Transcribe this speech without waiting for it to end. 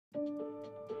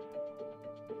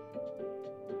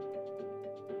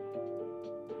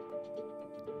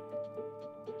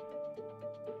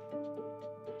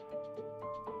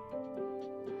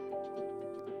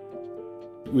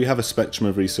We have a spectrum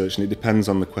of research, and it depends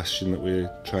on the question that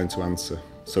we're trying to answer.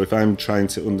 So if I'm trying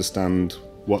to understand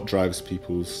what drives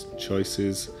people's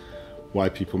choices, why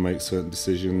people make certain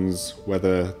decisions,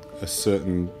 whether a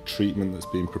certain treatment that's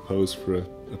being proposed for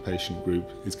a patient group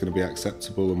is going to be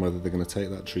acceptable and whether they're going to take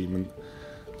that treatment,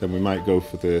 then we might go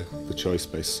for the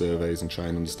choice-based surveys and try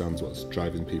and understand what's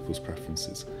driving people's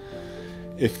preferences.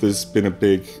 If there's been a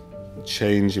big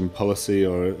change in policy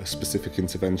or a specific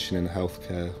intervention in a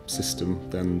healthcare system,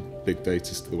 then big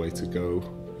data is the way to go,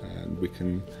 and we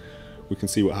can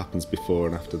see what happens before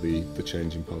and after the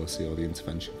change in policy or the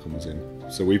intervention comes in.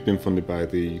 So we've been funded by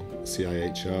the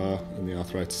CIHR and the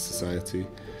Arthritis Society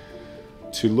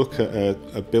to look at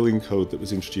a billing code that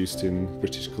was introduced in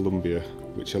British Columbia,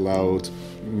 which allowed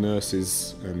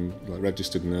nurses and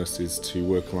registered nurses to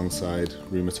work alongside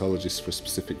rheumatologists for a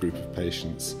specific group of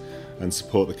patients and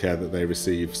support the care that they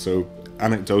receive. So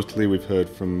anecdotally, we've heard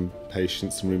from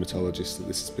patients and rheumatologists that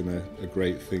this has been a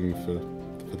great thing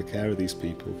for the care of these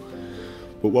people.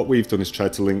 But what we've done is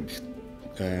tried to link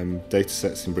data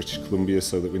sets in British Columbia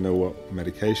so that we know what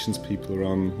medications people are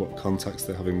on, what contacts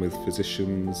they're having with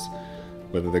physicians,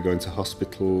 whether they're going to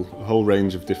hospital, a whole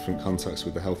range of different contacts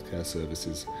with the healthcare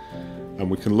services. And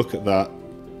we can look at that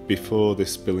before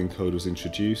this billing code was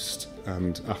introduced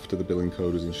and after the billing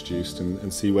code was introduced,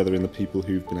 and see whether in the people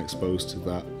who've been exposed to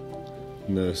that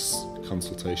nurse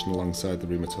consultation alongside the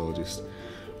rheumatologist,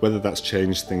 whether that's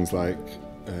changed things like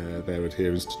their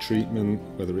adherence to treatment,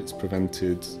 whether it's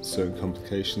prevented certain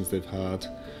complications they've had,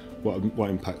 what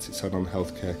impact it's had on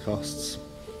healthcare costs,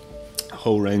 a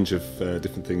whole range of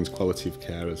different things, quality of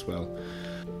care as well.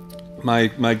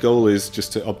 My goal is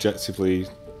just to objectively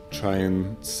try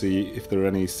and see if there are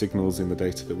any signals in the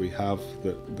data that we have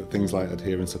that things like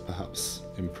adherence are perhaps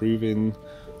improving,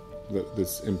 that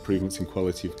there's improvements in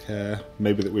quality of care,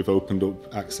 maybe that we've opened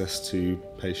up access to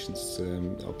patients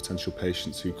or potential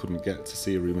patients who couldn't get to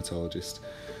see a rheumatologist.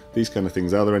 These kind of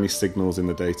things. Are there any signals in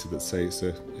the data that say it's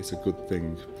a good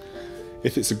thing?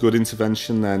 If it's a good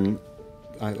intervention, then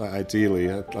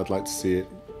ideally I'd like to see it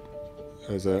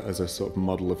as a sort of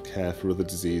model of care for other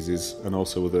diseases and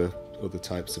also other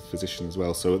types of physicians as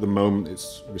well. So at the moment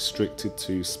it's restricted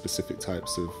to specific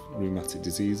types of rheumatic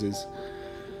diseases,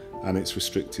 and it's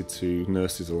restricted to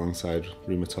nurses alongside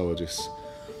rheumatologists.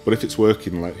 But if it's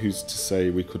working, like, who's to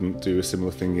say we couldn't do a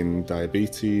similar thing in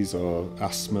diabetes or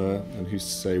asthma, and who's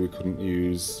to say we couldn't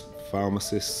use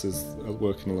pharmacists as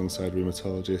working alongside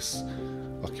rheumatologists,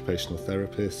 occupational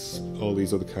therapists, all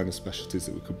these other kind of specialties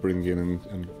that we could bring in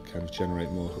and kind of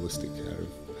generate more holistic care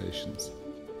of patients.